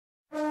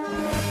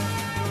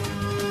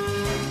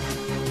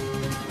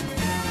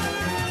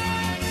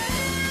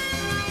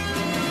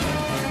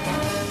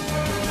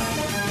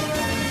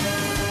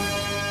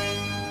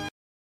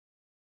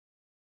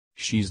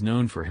she's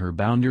known for her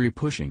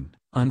boundary-pushing,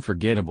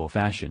 unforgettable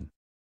fashion.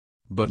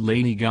 But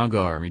Lady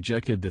Gaga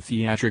rejected the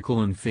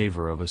theatrical in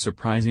favor of a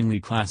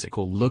surprisingly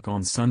classical look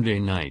on Sunday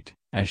night,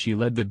 as she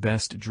led the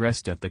Best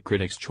Dressed at the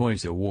Critics'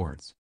 Choice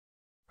Awards.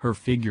 Her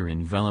figure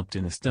enveloped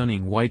in a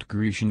stunning white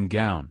Grecian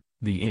gown,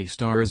 the A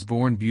Star is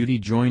Born beauty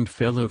joined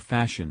fellow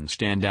fashion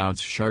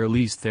standouts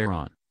Charlize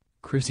Theron,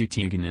 Chrissy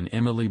Teigen and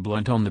Emily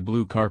Blunt on the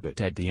blue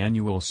carpet at the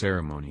annual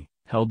ceremony,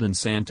 held in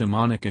Santa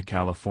Monica,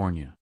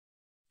 California.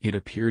 It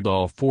appeared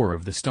all four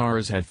of the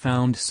stars had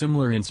found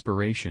similar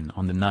inspiration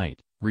on the night,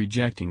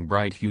 rejecting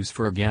bright hues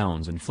for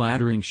gowns and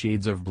flattering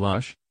shades of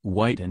blush,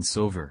 white and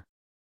silver.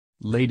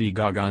 Lady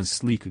Gaga's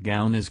sleek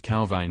gown is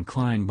Calvin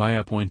Klein by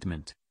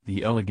appointment,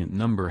 the elegant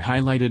number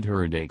highlighted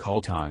her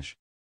décolletage.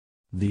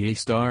 The A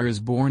Star is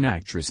Born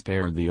actress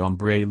paired the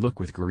ombre look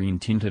with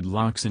green-tinted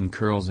locks and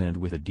curls and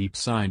with a deep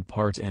side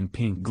part and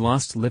pink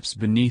glossed lips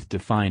beneath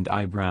defined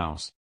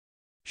eyebrows.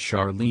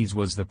 Charlize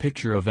was the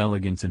picture of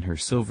elegance in her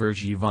silver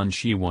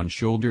Givenchy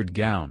one-shouldered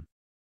gown.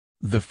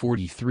 The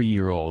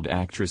 43-year-old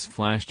actress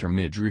flashed her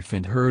midriff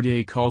and her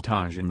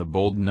décolletage in the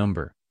bold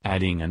number,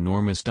 adding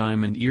enormous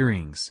diamond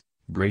earrings,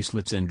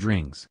 bracelets and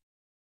rings.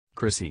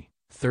 Chrissy,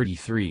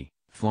 33,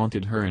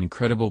 flaunted her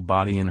incredible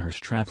body in her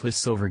strapless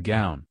silver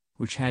gown,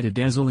 which had a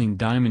dazzling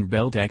diamond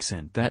belt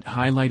accent that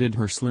highlighted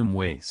her slim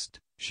waist.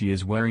 She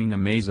is wearing a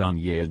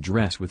maisonnière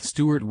dress with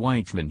Stuart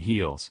Weitzman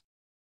heels.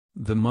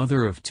 The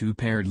mother of two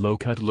paired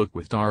low-cut look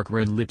with dark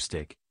red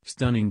lipstick,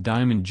 stunning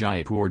diamond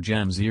Jaipur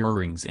gems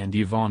earrings and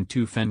Yvonne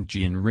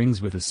Tufenjian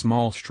rings with a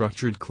small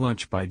structured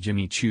clutch by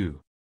Jimmy Choo.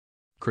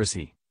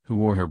 Chrissy, who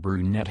wore her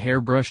brunette hair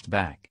brushed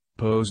back,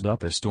 posed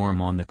up a storm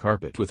on the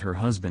carpet with her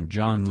husband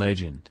John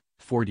Legend,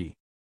 40.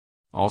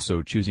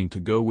 Also choosing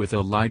to go with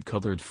a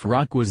light-colored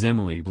frock was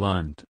Emily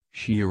Blunt.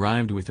 She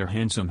arrived with her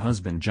handsome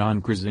husband John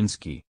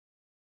Krasinski.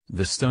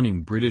 The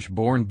stunning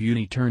British-born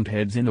beauty turned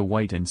heads in a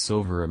white and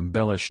silver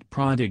embellished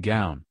Prada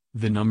gown.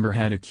 The number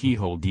had a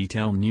keyhole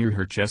detail near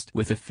her chest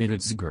with a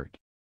fitted skirt.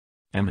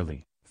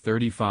 Emily,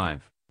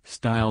 35,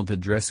 styled the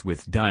dress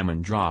with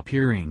diamond drop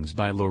earrings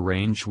by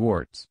Lorraine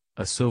Schwartz,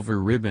 a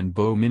silver ribbon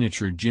bow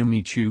miniature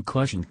Jimmy Choo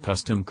clutch and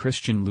custom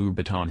Christian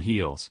Louboutin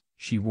heels.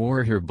 She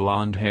wore her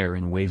blonde hair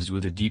in waves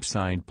with a deep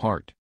side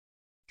part.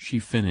 She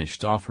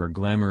finished off her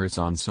glamorous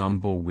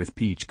ensemble with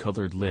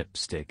peach-colored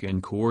lipstick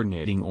and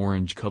coordinating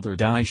orange-colored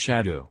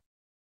eyeshadow.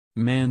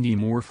 Mandy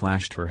Moore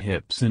flashed her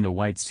hips in a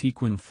white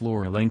sequin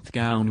floor-length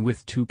gown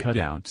with two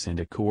cutouts and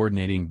a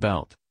coordinating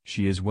belt.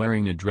 She is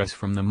wearing a dress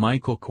from the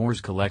Michael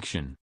Kors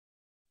collection.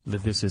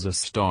 This is a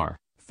Star,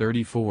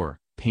 34,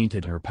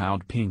 painted her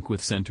pout pink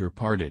with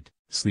center-parted,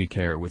 sleek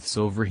hair with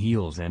silver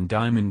heels and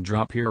diamond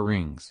drop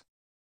earrings.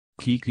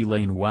 Kiki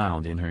Lane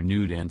wound in her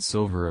nude and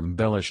silver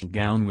embellished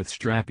gown with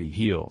strappy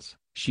heels.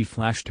 She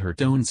flashed her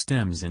tone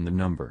stems in the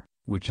number,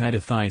 which had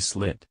a thigh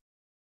slit.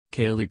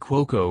 Kaylee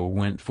Cuoco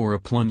went for a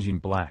plunging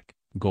black,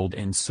 gold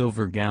and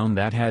silver gown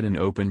that had an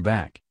open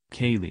back.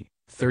 Kaylee,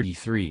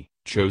 33,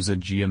 chose a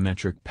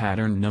geometric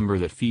pattern number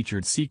that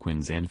featured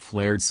sequins and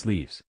flared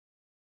sleeves.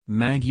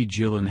 Maggie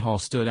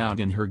Gyllenhaal stood out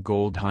in her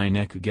gold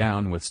high-neck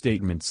gown with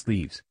statement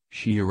sleeves.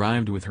 She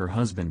arrived with her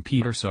husband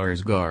Peter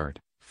Sarsgaard,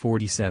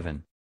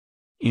 47.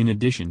 In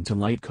addition to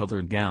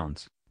light-colored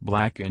gowns,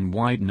 black and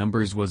white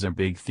numbers was a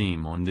big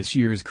theme on this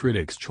year's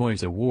Critics'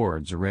 Choice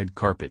Awards red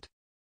carpet.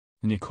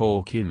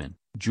 Nicole Kidman,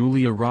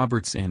 Julia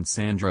Roberts and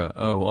Sandra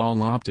Oh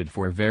all opted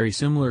for very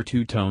similar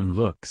two-tone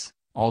looks,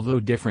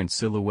 although different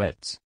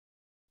silhouettes.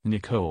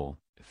 Nicole,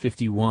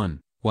 51,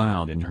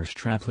 wowed in her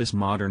strapless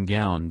modern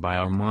gown by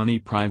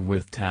Armani Prive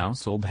with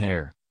tousled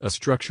hair, a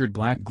structured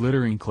black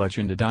glittering clutch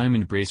and a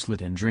diamond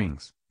bracelet and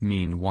rings.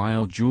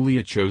 Meanwhile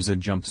Julia chose a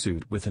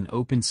jumpsuit with an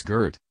open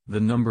skirt. The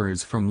number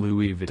is from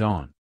Louis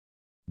Vuitton.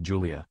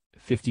 Julia,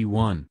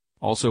 51,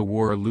 also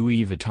wore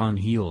Louis Vuitton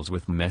heels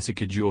with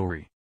Messika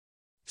jewelry.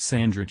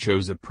 Sandra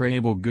chose a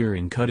Prada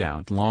Guerin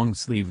cutout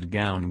long-sleeved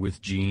gown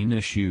with Gina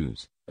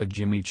shoes, a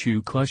Jimmy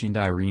Choo clutch and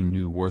Irene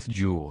Newworth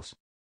jewels.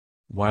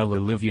 While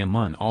Olivia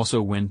Munn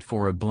also went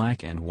for a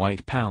black and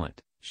white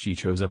palette, she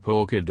chose a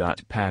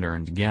polka-dot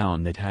patterned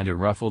gown that had a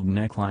ruffled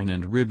neckline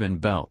and ribbon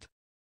belt.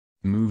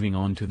 Moving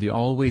on to the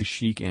always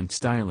chic and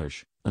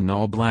stylish, an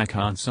all-black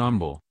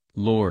ensemble,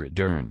 Laura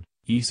Dern,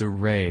 Issa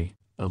Rae,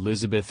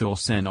 Elizabeth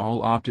Olsen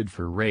all opted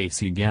for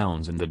racy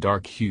gowns in the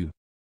dark hue.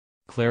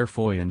 Claire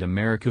Foy and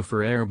America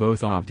Ferrera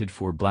both opted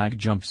for black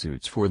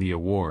jumpsuits for the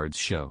awards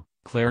show.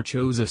 Claire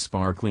chose a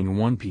sparkling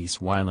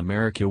one-piece while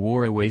America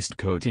wore a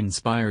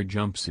waistcoat-inspired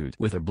jumpsuit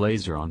with a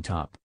blazer on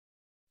top.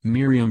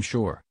 Miriam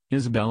Shore,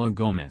 Isabella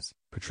Gomez,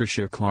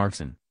 Patricia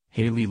Clarkson,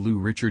 Haley Lou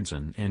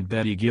Richardson and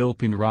Betty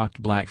Gilpin rocked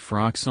black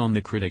frocks on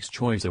the Critics'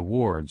 Choice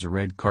Awards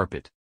red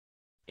carpet.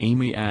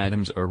 Amy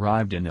Adams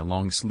arrived in a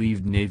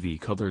long-sleeved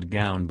navy-colored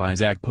gown by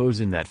Zac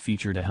Posen that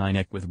featured a high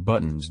neck with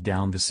buttons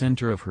down the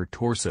center of her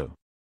torso.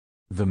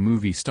 The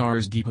movie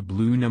star's deep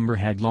blue number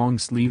had long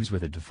sleeves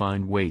with a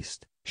defined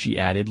waist. She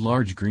added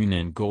large green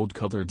and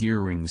gold-colored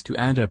earrings to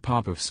add a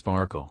pop of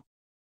sparkle.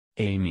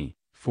 Amy,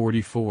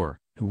 44,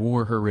 who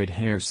wore her red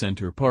hair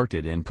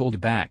center-parted and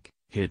pulled back,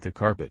 hit the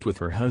carpet with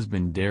her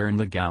husband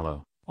Darren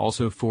Gallo,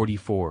 also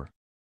 44.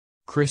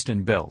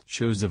 Kristen Bell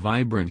chose a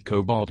vibrant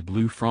cobalt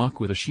blue frock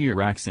with a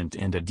sheer accent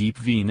and a deep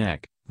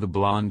V-neck. The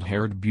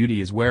blonde-haired beauty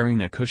is wearing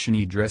a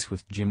cushiony dress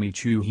with Jimmy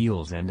Choo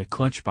heels and a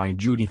clutch by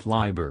Judith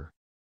Leiber.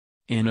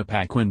 Anna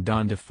Paquin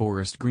donned a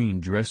forest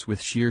green dress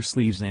with sheer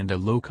sleeves and a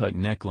low-cut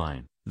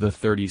neckline. The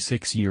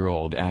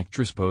 36-year-old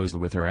actress posed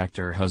with her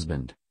actor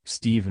husband,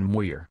 Stephen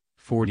Moyer,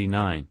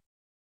 49.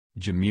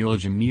 Jamila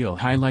Jamil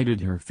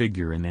highlighted her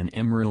figure in an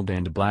emerald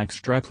and black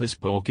strapless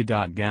polka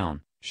dot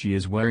gown. She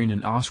is wearing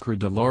an Oscar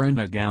de la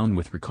Renta gown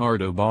with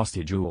Riccardo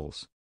Basti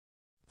jewels.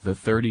 The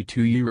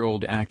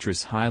 32-year-old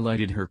actress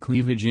highlighted her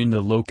cleavage in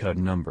the low-cut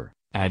number,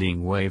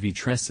 adding wavy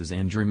tresses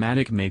and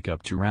dramatic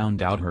makeup to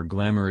round out her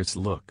glamorous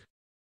look.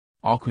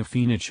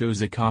 Awkwafina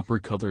chose a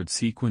copper-colored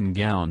sequin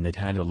gown that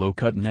had a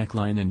low-cut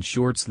neckline and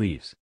short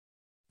sleeves.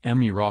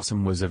 Emmy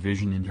Rossum was a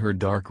vision in her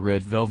dark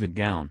red velvet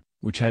gown,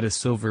 which had a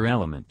silver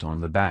element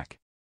on the back.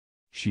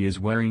 She is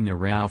wearing a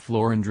Ralph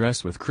Lauren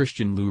dress with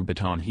Christian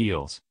Louboutin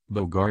heels,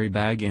 Bulgari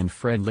bag and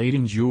Fred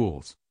Leighton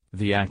jewels.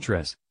 The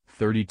actress,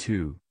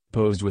 32,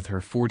 posed with her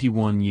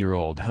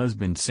 41-year-old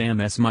husband Sam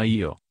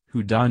Esmail,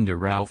 who donned a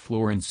Ralph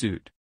Lauren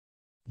suit.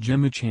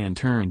 Gemma Chan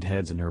turned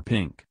heads in her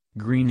pink,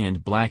 green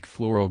and black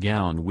floral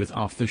gown with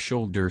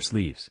off-the-shoulder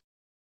sleeves.